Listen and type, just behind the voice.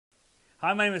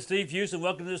Hi, my name is Steve Hughes, and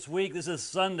welcome to this week. This is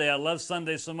Sunday. I love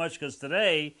Sunday so much because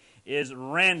today is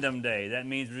random day. That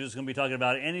means we're just going to be talking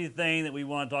about anything that we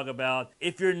want to talk about.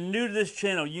 If you're new to this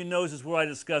channel, you know this is where I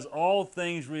discuss all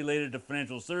things related to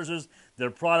financial services, their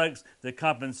products, the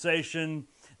compensation,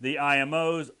 the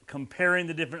IMOs, comparing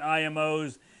the different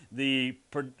IMOs, the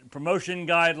promotion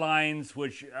guidelines,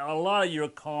 which a lot of you are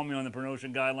calling me on the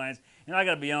promotion guidelines. And I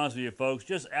got to be honest with you, folks,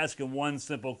 just asking one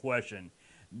simple question.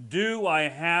 Do I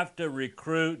have to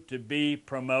recruit to be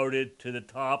promoted to the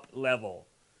top level?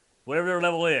 Whatever their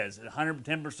level is, 110%,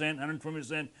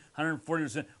 120%,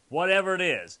 140%, whatever it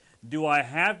is. Do I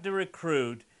have to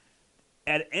recruit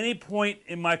at any point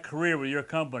in my career with your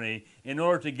company in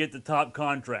order to get the top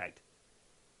contract?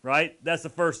 Right? That's the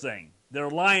first thing. They're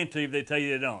lying to you if they tell you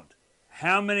they don't.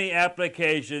 How many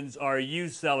applications are you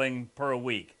selling per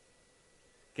week?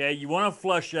 Okay, you want to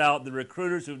flush out the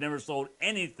recruiters who've never sold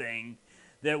anything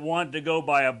that want to go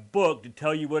by a book to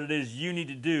tell you what it is you need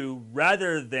to do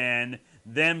rather than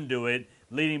them do it,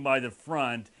 leading by the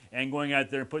front and going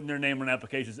out there and putting their name on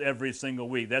applications every single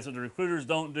week. That's what the recruiters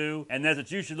don't do, and that's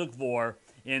what you should look for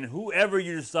in whoever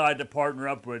you decide to partner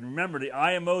up with. Remember, the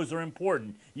IMOs are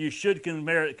important. You should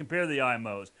compare the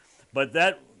IMOs. But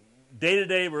that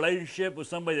day-to-day relationship with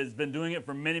somebody that's been doing it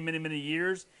for many, many, many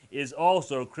years is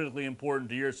also critically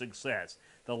important to your success.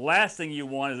 The last thing you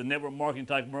want is a network marketing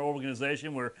type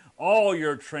organization where all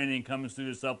your training comes through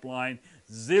this upline,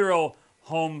 zero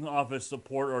home office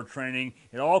support or training.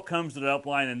 It all comes to the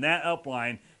upline, and that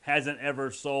upline hasn't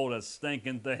ever sold a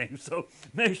stinking thing. So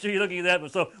make sure you're looking at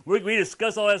that. So we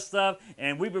discuss all that stuff,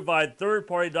 and we provide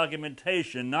third-party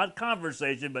documentation, not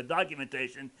conversation, but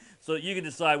documentation, so that you can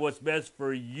decide what's best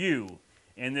for you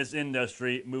in this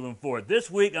industry moving forward.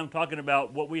 This week, I'm talking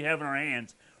about what we have in our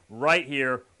hands right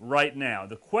here, right now.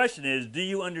 The question is, do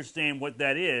you understand what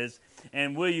that is,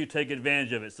 and will you take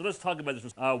advantage of it? So let's talk about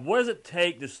this. What does it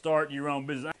take to start your own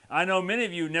business? I know many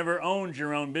of you never owned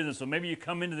your own business, so maybe you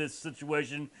come into this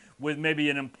situation with maybe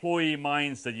an employee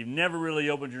mindset. You've never really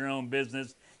opened your own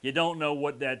business. You don't know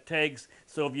what that takes.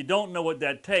 So if you don't know what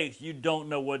that takes, you don't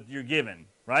know what you're given,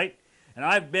 right? And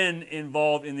I've been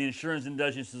involved in the insurance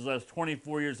industry since I was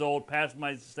 24 years old, passed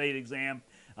my state exam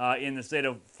in the state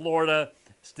of Florida,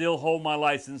 still hold my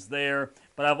license there.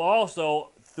 But I've also,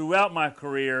 throughout my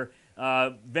career,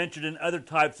 ventured in other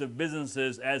types of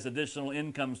businesses as additional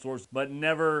income source, but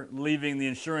never leaving the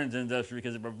insurance industry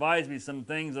because it provides me some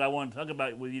things that I want to talk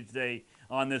about with you today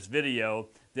on this video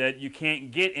that you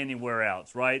can't get anywhere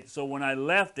else, right? So when I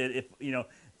left it,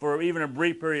 for even a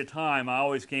brief period of time, I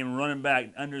always came running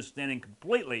back, understanding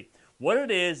completely what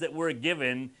it is that we're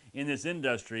given in this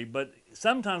industry. But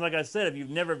sometimes, like I said, if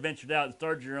you've never ventured out and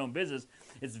started your own business,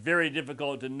 it's very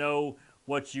difficult to know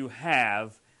what you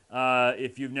have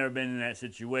if you've never been in that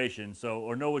situation,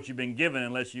 or know what you've been given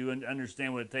unless you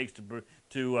understand what it takes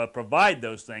to provide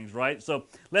those things, right? So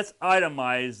let's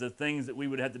itemize the things that we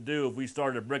would have to do if we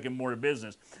started a brick and mortar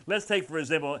business. Let's take, for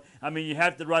example, you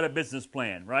have to write a business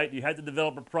plan, right? You have to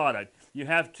develop a product. You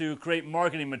have to create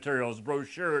marketing materials,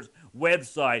 brochures,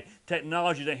 website,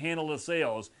 technology to handle the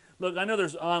sales. Look, I know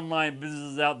there's online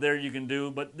businesses out there you can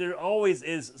do, but there always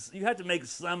is, you have to make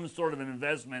some sort of an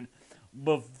investment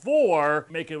before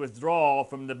making a withdrawal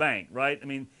from the bank, right?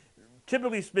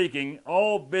 Typically speaking,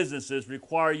 all businesses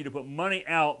require you to put money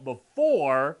out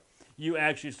before you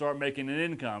actually start making an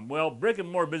income. Well, brick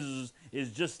and mortar businesses is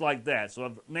just like that. So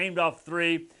I've named off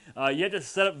three. You have to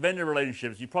set up vendor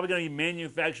relationships. You're probably going to be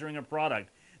manufacturing a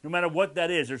product. No matter what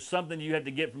that is, there's something you have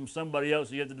to get from somebody else,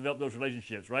 so you have to develop those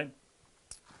relationships, right?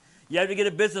 You have to get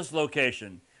a business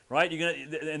location, right?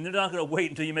 And they're not going to wait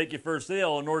until you make your first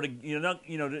sale in order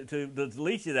to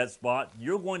lease you that spot.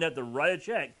 You're going to have to write a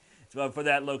check for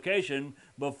that location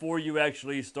before you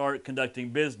actually start conducting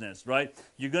business, right?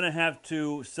 You're going to have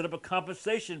to set up a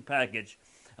compensation package,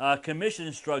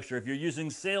 commission structure if you're using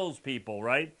salespeople,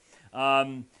 right?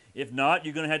 If not,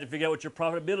 you're going to have to figure out what your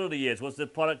profitability is. What's the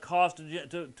product cost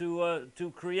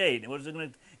to create? And what is it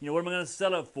going to, what am I going to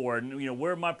sell it for? And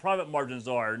where my profit margins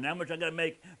are, and how much I got to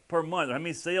make per month, or how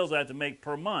many sales I have to make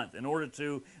per month in order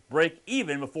to break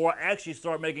even before I actually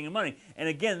start making money. And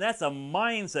again, that's a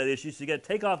mindset issue. So you got to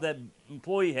take off that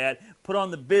employee hat, put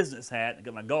on the business hat. I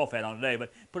got my golf hat on today,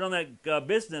 but put on that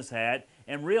business hat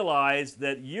and realize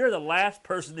that you're the last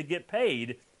person to get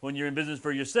paid when you're in business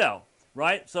for yourself.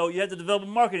 Right? So you have to develop a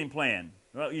marketing plan.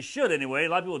 Well, you should anyway. A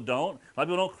lot of people don't. A lot of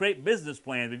people don't create business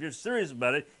plans. But if you're serious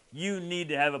about it, you need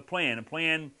to have a plan. A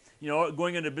plan,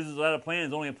 going into business without a plan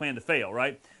is only a plan to fail,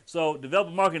 right? So develop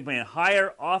a marketing plan.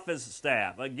 Hire office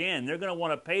staff. Again, they're going to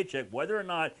want a paycheck. Whether or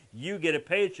not you get a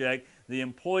paycheck, the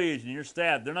employees and your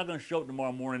staff, they're not going to show up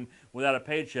tomorrow morning without a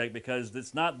paycheck because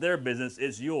it's not their business,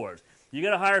 it's yours. You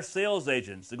got to hire sales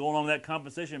agents to go along with that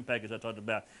compensation package I talked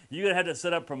about. You're going to have to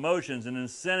set up promotions and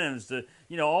incentives to,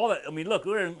 all that. I mean, look,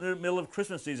 we're in the middle of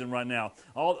Christmas season right now.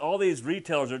 All these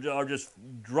retailers are just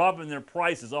dropping their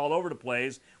prices all over the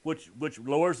place, which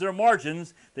lowers their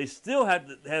margins. They still have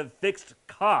to have fixed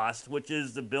costs, which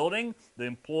is the building, the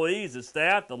employees, the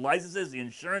staff, the licenses, the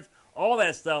insurance. All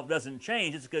that stuff doesn't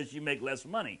change. It's because you make less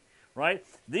money. Right?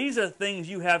 These are things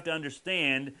you have to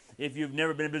understand if you've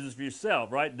never been in business for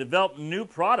yourself, right? Develop new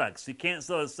products. You can't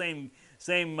sell the same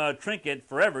trinket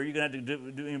forever. You're going to have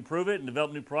to improve it and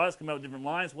develop new products, come up with different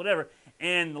lines, whatever.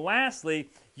 And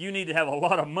lastly, you need to have a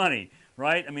lot of money,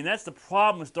 right? I mean, that's the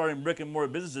problem with starting brick and mortar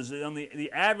businesses. On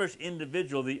the average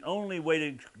individual, the only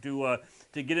way to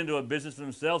get into a business for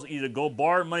themselves, either go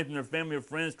borrow money from their family or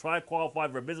friends, try to qualify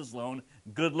for a business loan.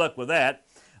 Good luck with that.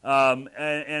 Or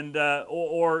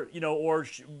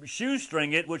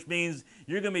shoestring it, which means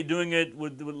you're going to be doing it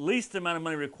with the least amount of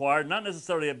money required, not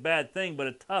necessarily a bad thing, but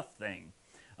a tough thing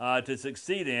to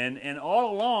succeed in. And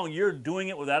all along, you're doing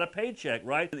it without a paycheck,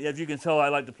 right? As you can tell, I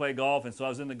like to play golf, and so I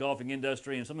was in the golfing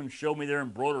industry, and someone showed me their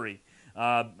embroidery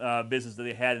business that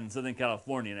they had in Southern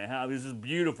California. And it was this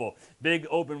beautiful, big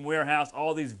open warehouse,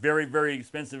 all these very, very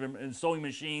expensive sewing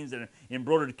machines and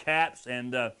embroidered caps,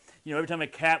 and every time a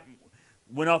cap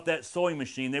went off that sewing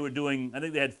machine, they were doing, I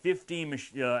think they had 15,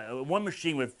 one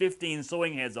machine with 15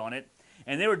 sewing heads on it,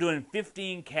 and they were doing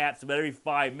 15 caps about every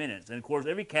 5 minutes. And of course,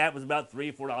 every cap was about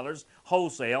 $3 or $4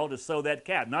 wholesale to sew that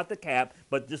cap. Not the cap,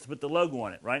 but just to put the logo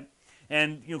on it, right?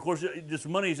 And of course, this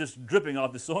money is just dripping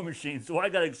off the sewing machine. So I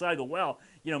got excited, well,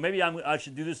 maybe I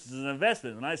should do this as an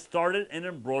investment. And I started an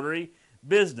embroidery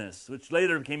business, which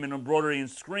later became an embroidery and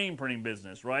screen printing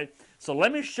business, right? So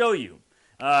let me show you.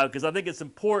 Because I think it's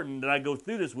important that I go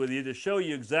through this with you to show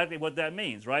you exactly what that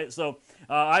means, right? So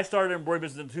I started an embroidery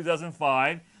business in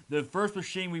 2005. The first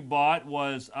machine we bought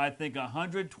was, I think,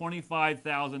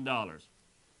 $125,000.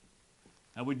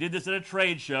 And we did this at a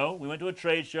trade show. We went to a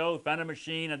trade show, found a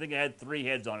machine. I think it had 3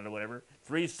 heads on it or whatever,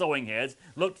 3 sewing heads.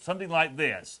 Looked something like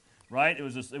this, right? It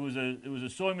was a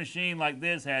sewing machine like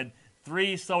this, had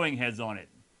 3 sewing heads on it.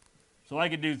 So I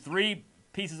could do 3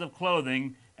 pieces of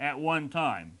clothing at one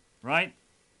time, right?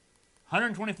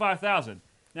 $125,000.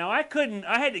 Now I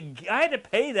had to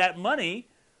pay that money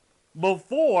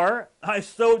before I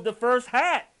sewed the first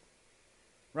hat,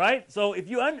 right? So if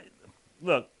you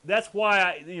look, that's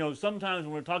why sometimes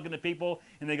when we're talking to people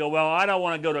and they go, well, I don't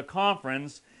want to go to a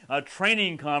conference, a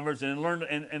training conference, and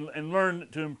learn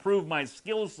to improve my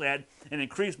skill set and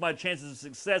increase my chances of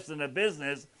success in a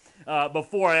business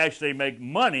before I actually make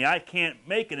money. I can't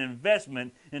make an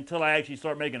investment until I actually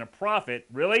start making a profit.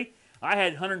 Really? I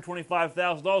had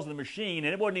 $125,000 in the machine,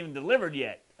 and it wasn't even delivered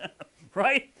yet,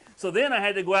 right? So then I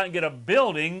had to go out and get a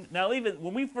building. Now, even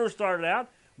when we first started out,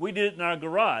 we did it in our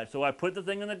garage. So I put the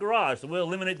thing in the garage, so we'll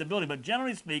eliminate the building. But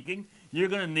generally speaking, you're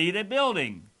going to need a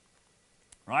building,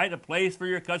 right? A place for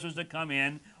your customers to come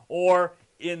in, or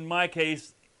in my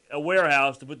case, a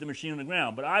warehouse to put the machine on the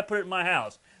ground. But I put it in my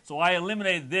house. So I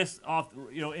eliminated this off,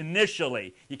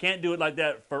 initially. You can't do it like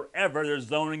that forever. There's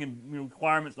zoning and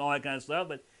requirements and all that kind of stuff,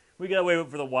 but we got away with it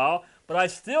for a while, but I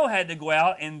still had to go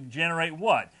out and generate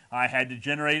what? I had to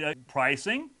generate a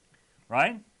pricing,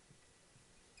 right?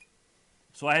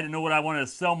 So I had to know what I wanted to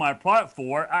sell my product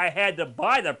for. I had to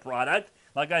buy the product.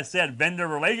 Like I said, vendor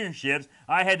relationships.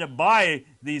 I had to buy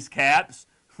these caps,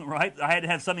 right? I had to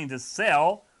have something to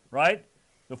sell, right?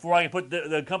 Before I could put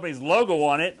the company's logo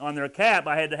on it, on their cap,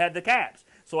 I had to have the caps.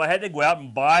 So I had to go out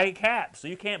and buy caps. So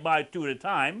you can't buy 2 at a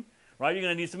time. Right, you're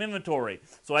going to need some inventory.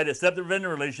 So I had to set the vendor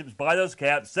relationships, buy those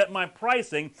caps, set my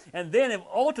pricing, and then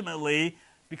ultimately,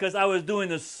 because I was doing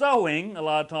the sewing a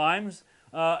lot of times,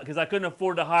 because I couldn't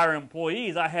afford to hire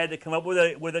employees, I had to come up with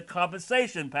a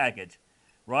compensation package,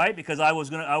 right? Because I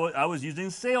was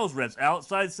using sales reps,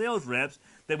 outside sales reps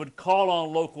that would call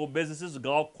on local businesses,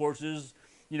 golf courses,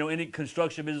 any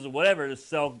construction business or whatever, to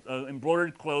sell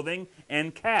embroidered clothing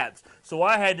and caps. So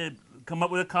I had to come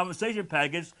up with a compensation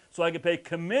package so I could pay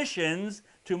commissions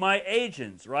to my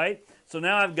agents, right? So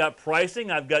now I've got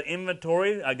pricing, I've got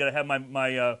inventory, I've got to have my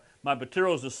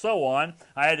materials to sew on.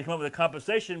 I had to come up with a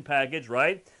compensation package,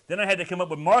 right? Then I had to come up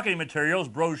with marketing materials,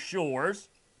 brochures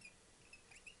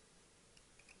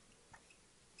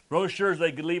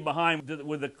they could leave behind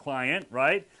with the client,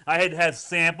 right? I had to have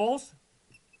samples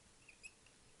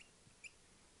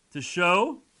to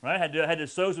show, right? I had to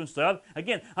sew some stuff.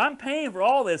 Again, I'm paying for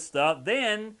all this stuff.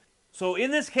 So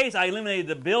in this case, I eliminated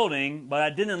the building, but I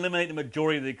didn't eliminate the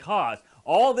majority of the cost.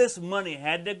 All this money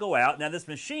had to go out. Now, this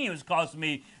machine was costing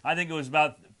me, I think it was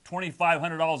about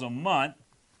 $2,500 a month.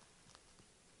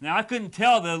 Now, I couldn't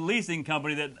tell the leasing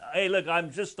company that, hey, look,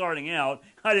 I'm just starting out.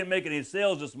 I didn't make any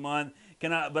sales this month.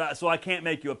 So I can't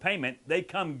make you a payment. They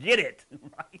come get it,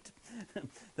 right?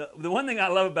 The one thing I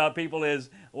love about people is,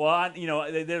 well,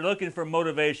 they're looking for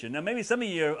motivation. Now, maybe some of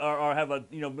you have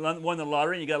won the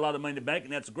lottery and you got a lot of money in the bank,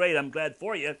 and that's great. I'm glad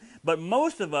for you. But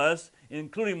most of us,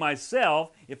 including myself,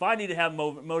 if I need to have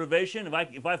motivation,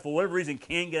 if I for whatever reason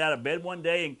can't get out of bed one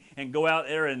day and go out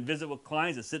there and visit with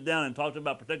clients and sit down and talk to them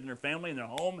about protecting their family and their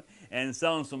home and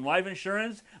selling some life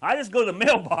insurance, I just go to the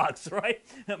mailbox, right?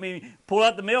 I mean, pull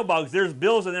out the mailbox. There's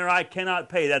bills in there I cannot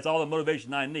pay. That's all the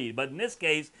motivation I need. But in this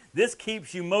case, this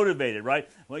keeps you motivated, right?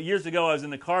 Well, years ago, I was in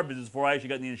the car business before I actually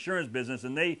got in the insurance business,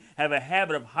 and they have a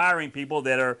habit of hiring people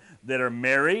that are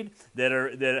married,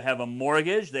 that have a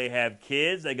mortgage, they have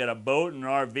kids, they got a boat and an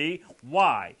RV.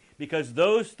 Why? Because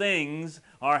those things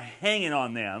are hanging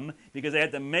on them because they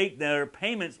have to make their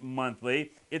payments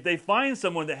monthly. If they find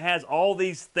someone that has all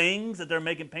these things that they're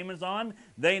making payments on,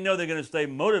 they know they're going to stay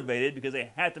motivated because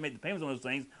they have to make the payments on those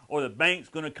things or the bank's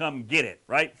going to come get it,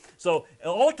 right? So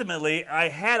ultimately, I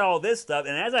had all this stuff,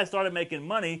 and as I started making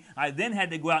money, I then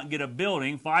had to go out and get a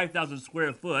building, 5,000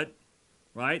 square foot,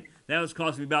 right? That was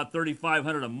costing me about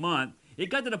 $3,500 a month.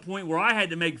 It got to the point where I had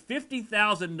to make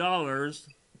 $50,000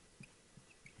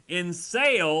 in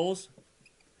sales,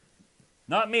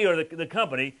 not me or the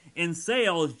company, in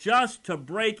sales just to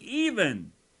break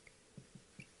even.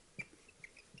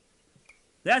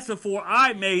 That's before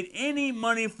I made any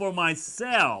money for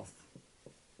myself.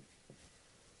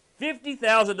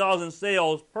 $50,000 in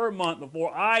sales per month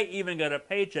before I even got a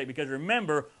paycheck, because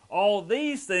remember, all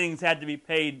these things had to be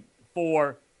paid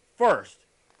for first,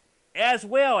 as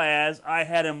well as I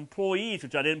had employees,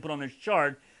 which I didn't put on this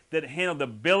chart, that handled the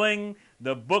billing,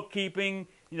 the bookkeeping.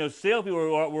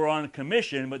 Salespeople were on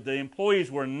commission, but the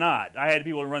employees were not. I had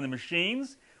people to run the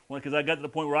machines because I got to the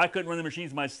point where I couldn't run the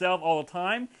machines myself all the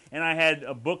time, and I had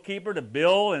a bookkeeper to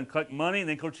bill and collect money, and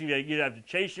then coach, you'd have to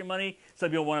chase your money. Some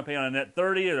people want to pay on a net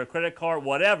 30 or a credit card,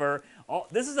 whatever.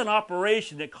 This is an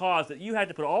operation that costs that you have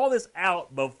to put all this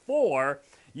out before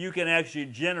you can actually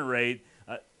generate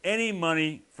any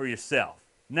money for yourself.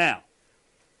 Now,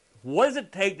 what does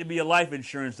it take to be a life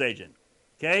insurance agent?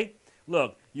 Okay?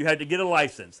 Look, you had to get a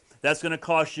license. That's going to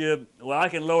cost you, well, I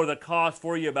can lower the cost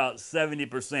for you about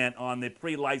 70% on the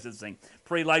pre-licensing.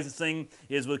 Pre-licensing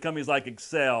is with companies like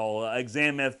Excel,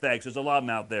 ExamFX. There's a lot of them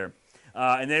out there.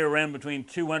 And they ran between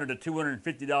 $200 to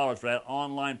 $250 for that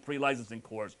online pre-licensing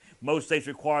course. Most states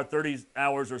require 30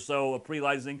 hours or so of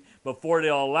pre-licensing before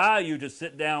they'll allow you to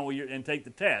sit down and take the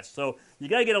test. So you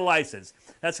got to get a license.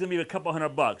 That's going to be a couple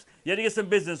 $100. You have to get some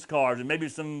business cards and maybe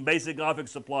some basic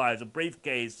office supplies, a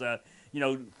briefcase.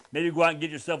 Maybe go out and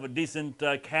get yourself a decent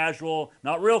casual,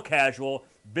 not real casual,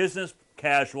 business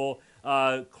casual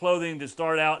clothing to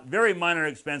start out. Very minor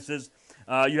expenses.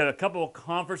 You have a couple of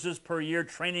conferences per year,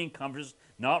 training conferences,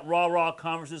 not raw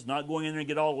conferences, not going in there and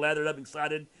get all lathered up,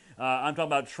 excited. I'm talking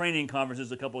about training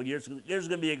conferences a couple of years. There's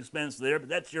going to be expense there, but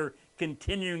that's your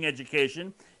continuing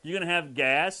education. You're going to have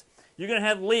gas. You're going to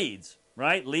have leads,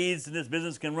 right? Leads in this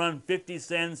business can run 50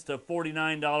 cents to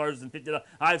 $49 and $50.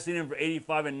 I've seen them for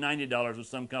 $85 and $90 with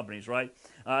some companies, right?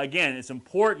 Again, it's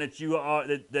important that you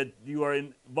are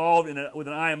involved with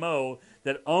an IMO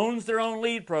that owns their own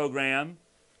lead program.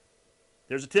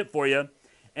 There's a tip for you,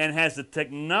 and has the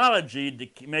technology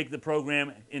to make the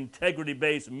program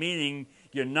integrity-based, meaning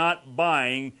you're not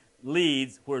buying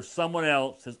leads where someone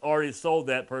else has already sold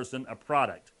that person a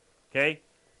product, okay?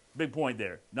 Big point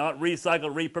there. Not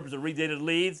recycled, repurposed, or redated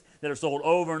leads that are sold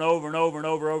over and over and over and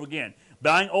over and over again.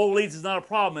 Buying old leads is not a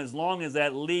problem as long as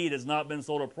that lead has not been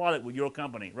sold a product with your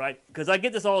company, right? Because I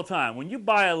get this all the time. When you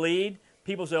buy a lead,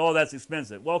 people say, oh, that's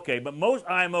expensive. Well, okay, but most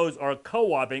IMOs are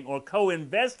co-oping or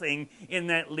co-investing in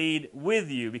that lead with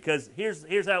you, because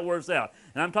here's how it works out.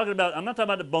 And I'm not talking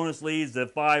about the bonus leads, the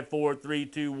 5, 4, 3,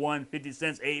 2, 1, 50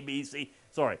 cents, A, B, C.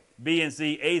 Sorry, B and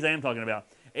C. A's I am talking about.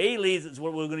 A leads is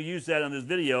what we're going to use that on this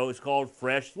video. It's called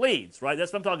fresh leads, right?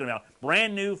 That's what I'm talking about.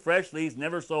 Brand new, fresh leads,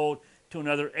 never sold to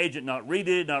another agent, not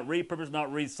redid, not repurposed, not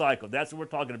recycled. That's what we're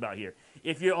talking about here.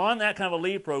 If you're on that kind of a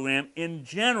lead program, in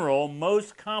general,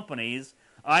 most companies,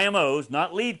 IMOs,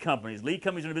 not lead companies are in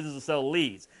the business to sell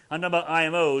leads. I'm talking about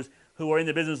IMOs who are in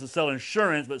the business to sell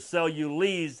insurance, but sell you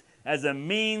leads as a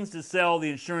means to sell the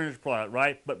insurance product,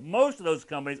 right? But most of those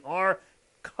companies are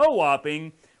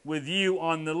co-oping with you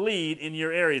on the lead in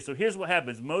your area. So here's what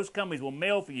happens. Most companies will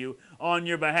mail for you on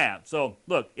your behalf. So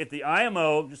look, if the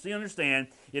IMO, just so you understand,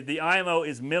 if the IMO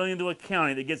is mailing to a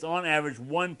county that gets on average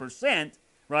 1%,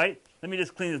 right? Let me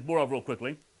just clean this board off real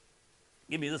quickly.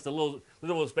 Give me just a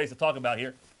little space to talk about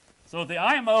here. So if the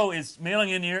IMO is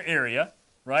mailing in your area,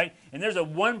 right, and there's a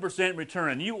 1%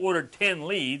 return, and you ordered 10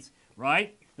 leads,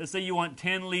 right? Let's say you want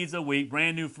 10 leads a week,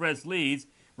 brand new fresh leads,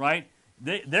 right?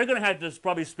 They're going to have to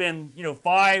probably spend,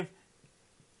 $500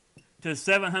 to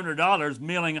 $700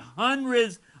 mailing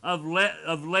hundreds of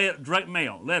direct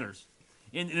mail letters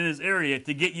in this area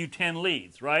to get you 10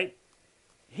 leads, right?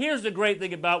 Here's the great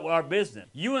thing about our business.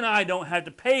 You and I don't have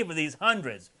to pay for these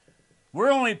hundreds. We're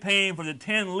only paying for the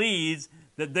 10 leads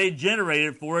that they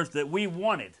generated for us that we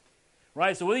wanted,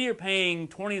 right? So whether you're paying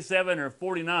 27 or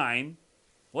 49,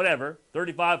 whatever,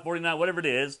 35, 49, whatever it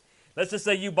is, let's just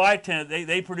say you buy 10,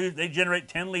 they generate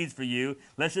 10 leads for you.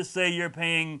 Let's just say you're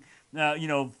paying,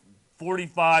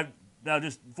 $45,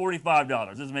 just $45.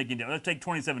 Doesn't make any difference. Let's take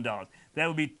 $27. That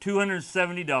would be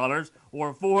 $270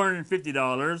 or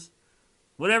 $450,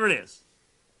 whatever it is,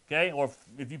 okay? Or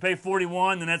if you pay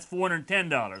 $41, then that's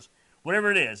 $410.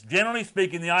 Whatever it is. Generally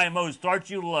speaking, the IMO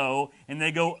starts you low and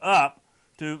they go up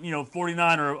to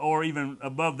 49 or even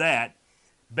above that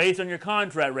based on your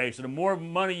contract rate. So the more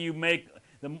money you make,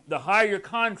 the higher your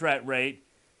contract rate,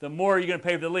 the more you're going to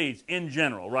pay for the leads in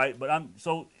general, right? But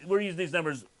so we're using these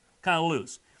numbers kind of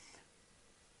loose.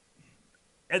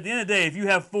 At the end of the day, if you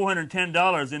have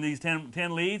 $410 in these 10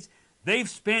 leads, they've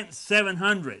spent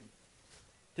 $700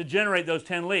 to generate those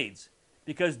 10 leads.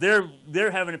 Because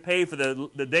they're having to pay for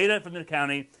the data from the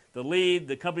county, the lead,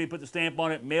 the company put the stamp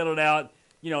on it, mailed it out,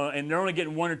 and they're only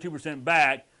getting 1 or 2%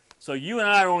 back. So you and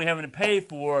I are only having to pay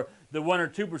for the 1 or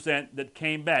 2% that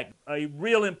came back. A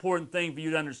real important thing for you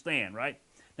to understand, right?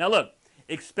 Now look,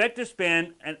 expect to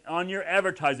spend on your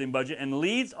advertising budget, and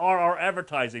leads are our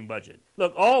advertising budget.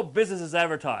 Look, all businesses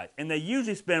advertise, and they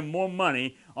usually spend more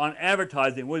money on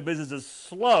advertising when business is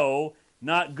slow,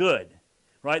 not good.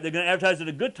 Right? They're going to advertise at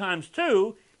the good times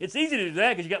too. It's easy to do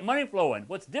that because you got money flowing.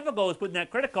 What's difficult is putting that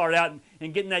credit card out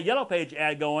and getting that yellow page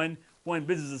ad going when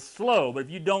business is slow. But if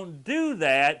you don't do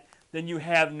that, then you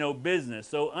have no business.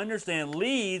 So understand,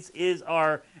 leads is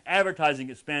our advertising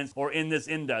expense or in this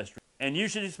industry. And you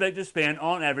should expect to spend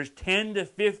on average 10 to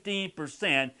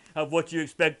 15% of what you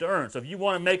expect to earn. So if you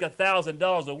want to make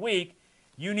 $1,000 a week,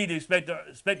 you need to expect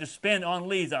to spend on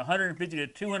leads $150 to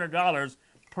 $200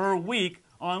 per week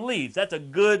on leads. That's a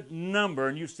good number,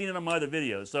 and you've seen it on my other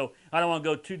videos. So I don't want to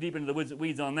go too deep into the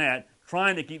weeds on that.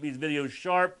 Trying to keep these videos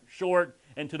sharp, short,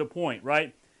 and to the point,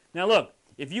 right? Now look,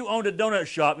 if you owned a donut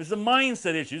shop, it's a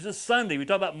mindset issue. This is Sunday. We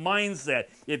talk about mindset.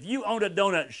 If you owned a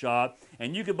donut shop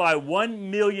and you could buy $1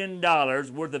 million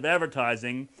worth of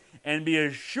advertising and be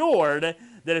assured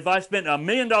that if I spent $1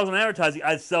 million on advertising,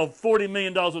 I'd sell $40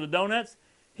 million worth of donuts,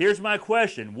 here's my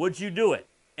question. Would you do it?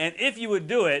 And if you would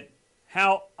do it,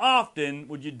 how often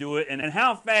would you do it, and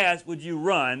how fast would you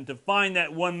run to find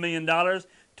that $1 million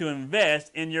to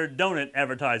invest in your donut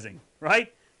advertising,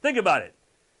 right? Think about it,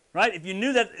 right? If you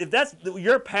knew that, if that's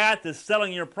your path to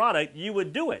selling your product, you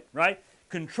would do it, right?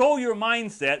 Control your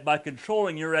mindset by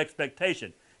controlling your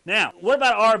expectation. Now, what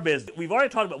about our business? We've already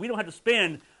talked about we don't have to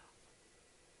spend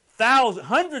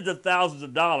hundreds of thousands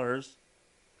of dollars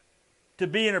to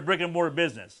be in a brick and mortar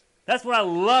business. That's what I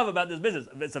love about this business.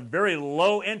 It's a very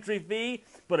low entry fee,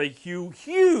 but a huge,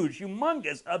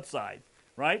 humongous upside,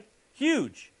 right?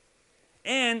 Huge.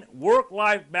 And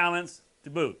work-life balance to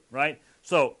boot, right?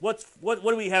 So what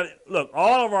do we have? Look,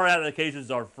 all of our applications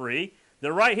are free.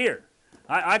 They're right here.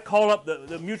 I call up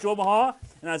the Mutual Omaha,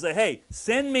 and I say, hey,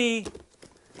 send me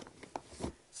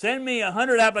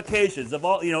 100 applications of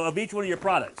of each one of your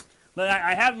products.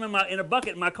 I have them in a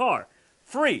bucket in my car,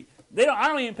 free. I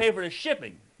don't even pay for the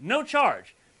shipping. No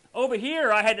charge. Over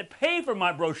here, I had to pay for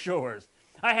my brochures.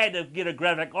 I had to get a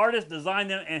graphic artist, design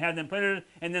them, and have them printed,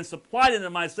 and then supply them to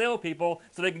my salespeople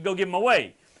so they could go give them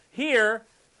away. Here,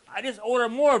 I just order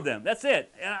more of them. That's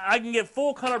it. And I can get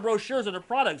full-color brochures of the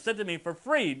products sent to me for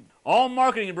free. All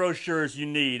marketing brochures you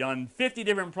need on 50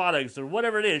 different products or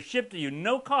whatever it is, shipped to you,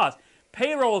 no cost.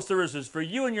 Payroll services for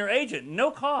you and your agent, no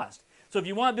cost. So if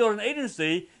you want to build an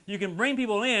agency, you can bring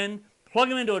people in, plug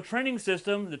them into a training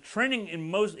system. The training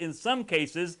in some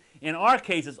cases, in our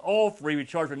case, it's all free. We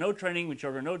charge for no training. We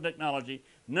charge for no technology.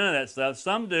 None of that stuff.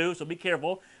 Some do, so be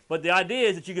careful. But the idea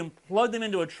is that you can plug them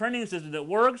into a training system that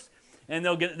works, and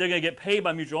they're going to get paid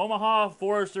by Mutual Omaha,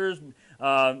 Foresters,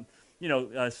 CVFGs,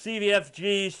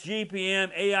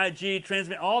 GPM, AIG,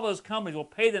 Transmit. All those companies will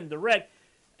pay them direct,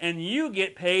 and you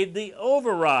get paid the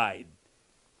override.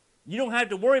 You don't have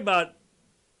to worry about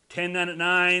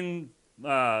 1099.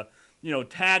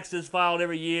 Taxes filed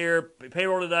every year,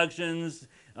 payroll deductions,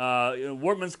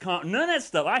 workman's comp, none of that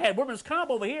stuff. I had workman's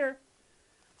comp over here.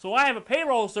 So I have a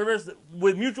payroll service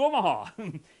with Mutual Omaha,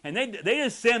 and they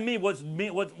just send me what's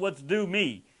due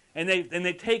me. and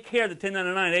they take care of the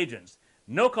 1099 agents.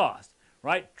 No cost,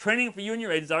 right? Training for you and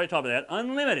your agents, I already talked about that.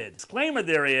 Unlimited. Disclaimer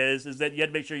there is that you have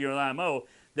to make sure you're an IMO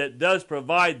that does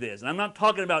provide this. And I'm not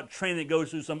talking about training that goes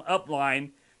through some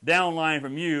upline, downline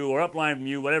from you, or upline from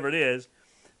you, whatever it is,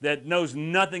 that knows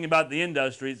nothing about the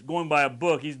industry. It's going by a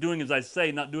book. He's doing as I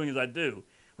say, not doing as I do,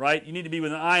 right? You need to be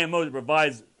with an IMO that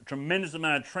provides a tremendous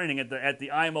amount of training at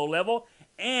the IMO level,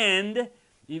 and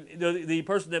the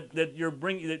person that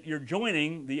you're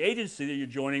joining, the agency that you're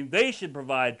joining, they should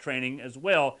provide training as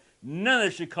well. None of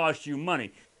this should cost you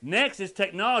money. Next is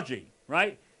technology,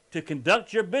 right? To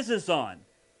conduct your business on,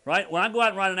 right? When I go out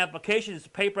and write an application, it's a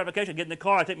paper application. I get in the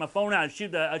car, I take my phone out, I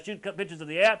shoot pictures of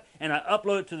the app, and I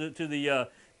upload it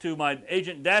to my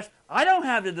agent dash. I don't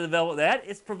have to develop that.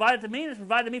 It's provided to me, and it's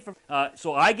provided to me for.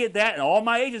 So I get that, and all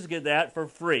my agents get that for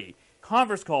free.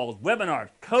 Conference calls, webinars,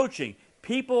 coaching.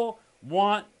 People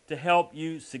want to help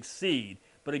you succeed.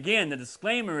 But again, the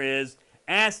disclaimer is,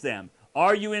 ask them,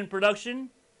 are you in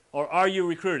production, or are you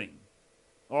recruiting,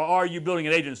 or are you building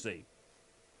an agency?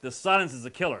 The silence is a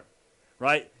killer,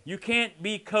 right? You can't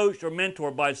be coached or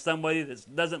mentored by somebody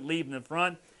that doesn't lead in the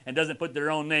front and doesn't put their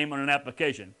own name on an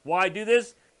application. Why do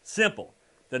this? Simple.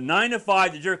 The 9 to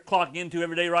 5 that you're clocking into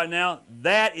every day right now,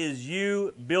 that is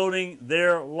you building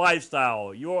their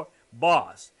lifestyle, your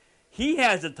boss. He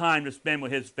has the time to spend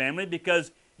with his family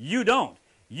because you don't.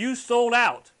 You sold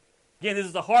out. Again, this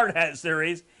is the Hard Hat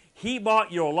series. He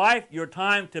bought your life, your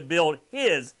time to build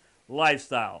his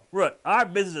lifestyle. Look, our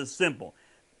business is simple.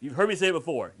 You've heard me say it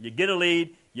before. You get a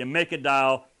lead, you make a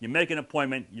dial, you make an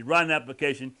appointment, you write an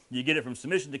application, you get it from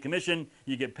submission to commission,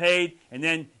 you get paid, and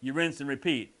then you rinse and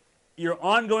repeat. Your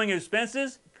ongoing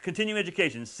expenses, continuing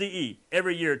education, CE,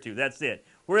 every year or two. That's it.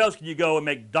 Where else can you go and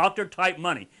make doctor-type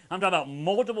money? I'm talking about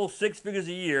multiple 6 figures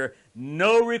a year,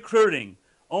 no recruiting,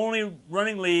 only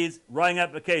running leads, writing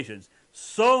applications.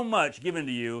 So much given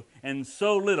to you and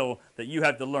so little that you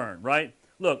have to learn, right?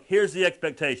 Look, here's the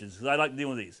expectations, because I like to deal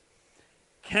with these.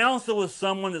 Counsel with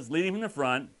someone that's leading from the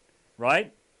front,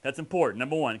 right? That's important.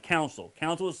 Number one, counsel.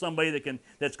 Counsel is somebody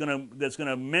that's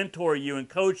gonna mentor you and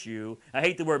coach you. I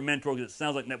hate the word mentor because it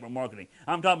sounds like network marketing.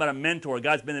 I'm talking about a mentor.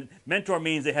 Mentor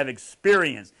means they have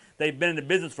experience. They've been in the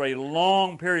business for a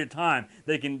long period of time.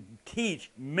 They can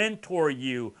teach, mentor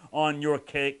you on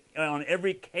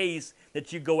every case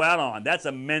that you go out on. That's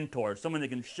a mentor. Someone that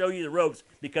can show you the ropes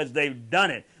because they've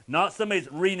done it. Not somebody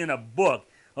that's reading in a book.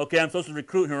 Okay, I'm supposed to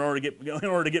recruit here in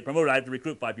order to get promoted. I have to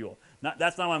recruit 5 people.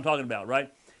 That's not what I'm talking about,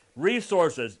 right?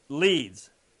 Resources, leads,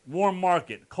 warm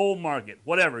market, cold market,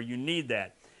 whatever. You need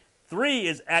that. 3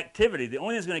 is activity. The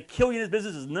only thing that's going to kill you in this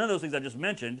business is none of those things I just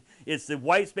mentioned. It's the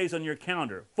white space on your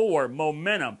calendar. 4,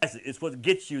 momentum. It's what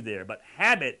gets you there. But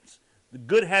habits, the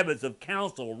good habits of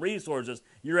counsel, resources,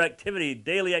 your activity,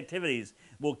 daily activities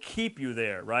will keep you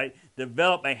there, right?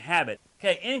 Develop a habit.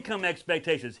 Okay, income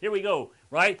expectations. Here we go,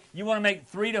 right? You want to make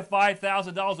 $3,000 to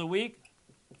 $5,000 a week?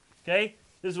 Okay,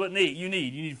 this is what you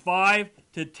need. You need 5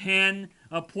 to 10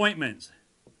 appointments.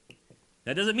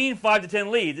 That doesn't mean 5 to 10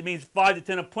 leads. It means 5 to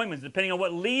 10 appointments. Depending on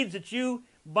what leads that you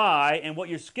buy and what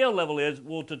your skill level is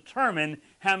will determine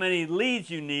how many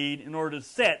leads you need in order to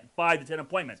set 5 to 10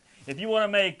 appointments. If you want to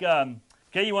make,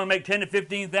 you want to make $10,000 to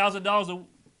 $15,000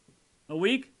 a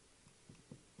week.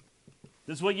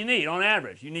 This is what you need on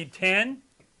average. You need 10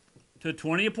 to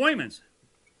 20 appointments.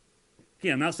 Okay,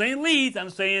 I'm not saying leads. I'm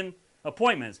saying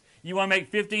appointments. You want to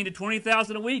make $15,000 to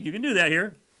 $20,000 a week. You can do that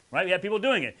here, right? We have people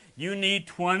doing it. You need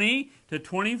 20 to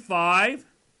 25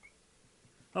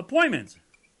 appointments.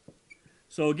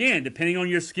 So again, depending on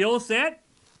your skill set,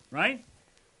 right,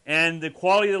 and the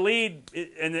quality of the lead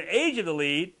and the age of the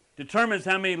lead determines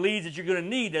how many leads that you're going to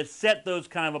need to set those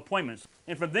kind of appointments.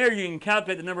 And from there, you can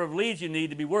calculate the number of leads you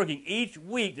need to be working each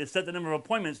week to set the number of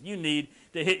appointments you need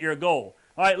to hit your goal.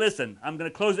 All right, listen, I'm going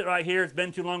to close it right here. It's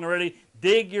been too long already.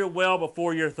 Dig your well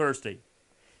before you're thirsty.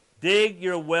 Dig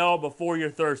your well before you're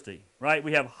thirsty, right?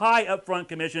 We have high upfront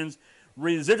commissions,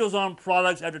 residuals on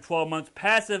products after 12 months,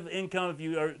 passive income if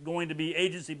you are going to be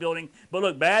agency building. But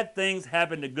look, bad things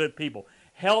happen to good people.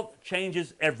 Health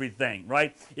changes everything,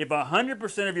 right? If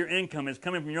 100% of your income is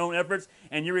coming from your own efforts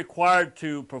and you're required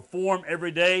to perform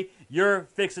every day, you're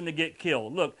fixing to get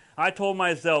killed. Look, I told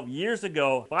myself years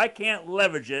ago, if I can't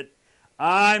leverage it,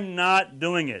 I'm not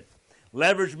doing it.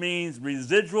 Leverage means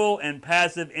residual and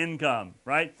passive income,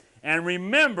 right? And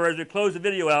remember, as we close the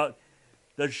video out,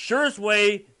 the surest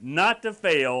way not to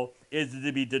fail is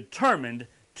to be determined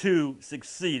to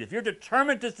succeed. If you're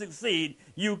determined to succeed,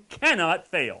 you cannot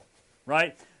fail.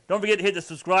 Right? Don't forget to hit the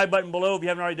subscribe button below if you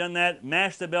haven't already done that.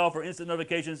 Mash the bell for instant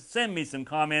notifications. Send me some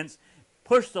comments.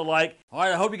 push the like. All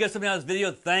right, I hope you got something out of this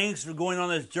video. Thanks for going on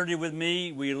this journey with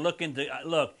me. We look,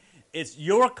 it's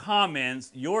your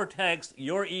comments, your texts,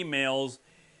 your emails,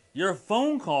 your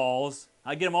phone calls.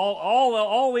 I get them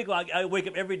all week. I wake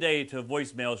up every day to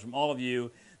voicemails from all of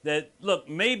you that, look,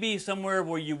 may be somewhere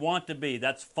where you want to be.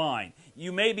 That's fine.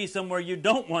 You may be somewhere you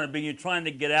don't want to be. You're trying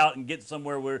to get out and get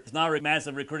somewhere where it's not a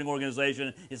massive recruiting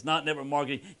organization. It's not network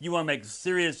marketing. You want to make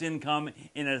serious income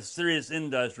in a serious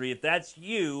industry. If that's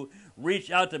you,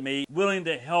 reach out to me. Willing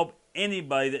to help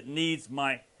anybody that needs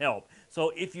my help.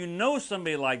 So if you know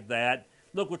somebody like that,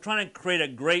 look, we're trying to create a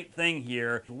great thing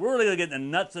here. We're really going to get the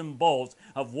nuts and bolts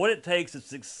of what it takes to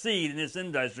succeed in this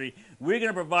industry. We're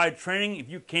going to provide training if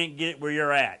you can't get it where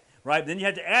you're at, right? Then you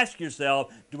have to ask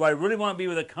yourself, do I really want to be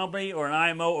with a company or an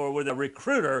IMO or with a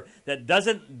recruiter that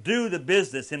doesn't do the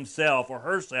business himself or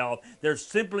herself? They're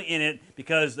simply in it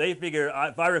because they figure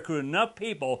if I recruit enough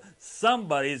people,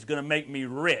 somebody's going to make me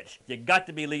rich. You got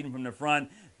to be leading from the front.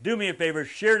 Do me a favor,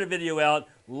 share the video out,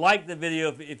 like the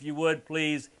video if you would,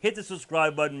 please. Hit the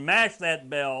subscribe button, mash that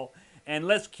bell, and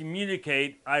let's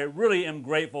communicate. I really am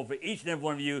grateful for each and every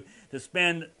one of you to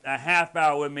spend a half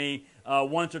hour with me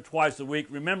once or twice a week.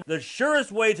 Remember, the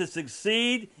surest way to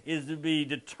succeed is to be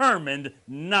determined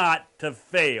not to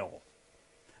fail.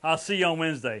 I'll see you on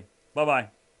Wednesday.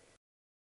 Bye-bye.